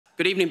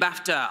Good evening,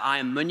 BAFTA. I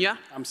am Munya.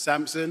 I'm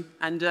Samson.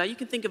 And you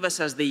can think of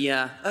us as the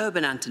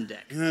urban Anton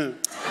Deck. Now.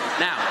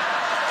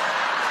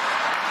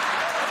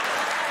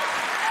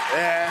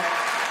 Yeah.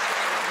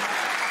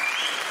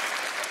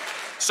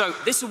 So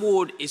this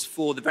award is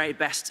for the very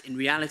best in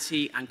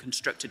reality and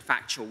constructed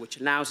factual, which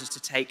allows us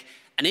to take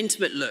an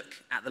intimate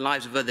look at the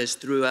lives of others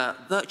through a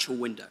virtual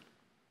window.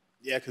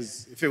 Yeah,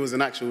 because if it was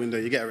an actual window,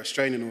 you get a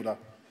restraining order.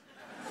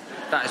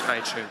 That is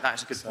very true. That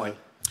is a good point.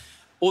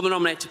 All the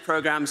nominated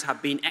programmes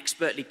have been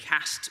expertly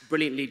cast,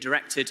 brilliantly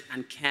directed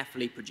and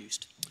carefully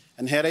produced.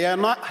 And here they are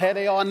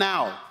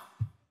now.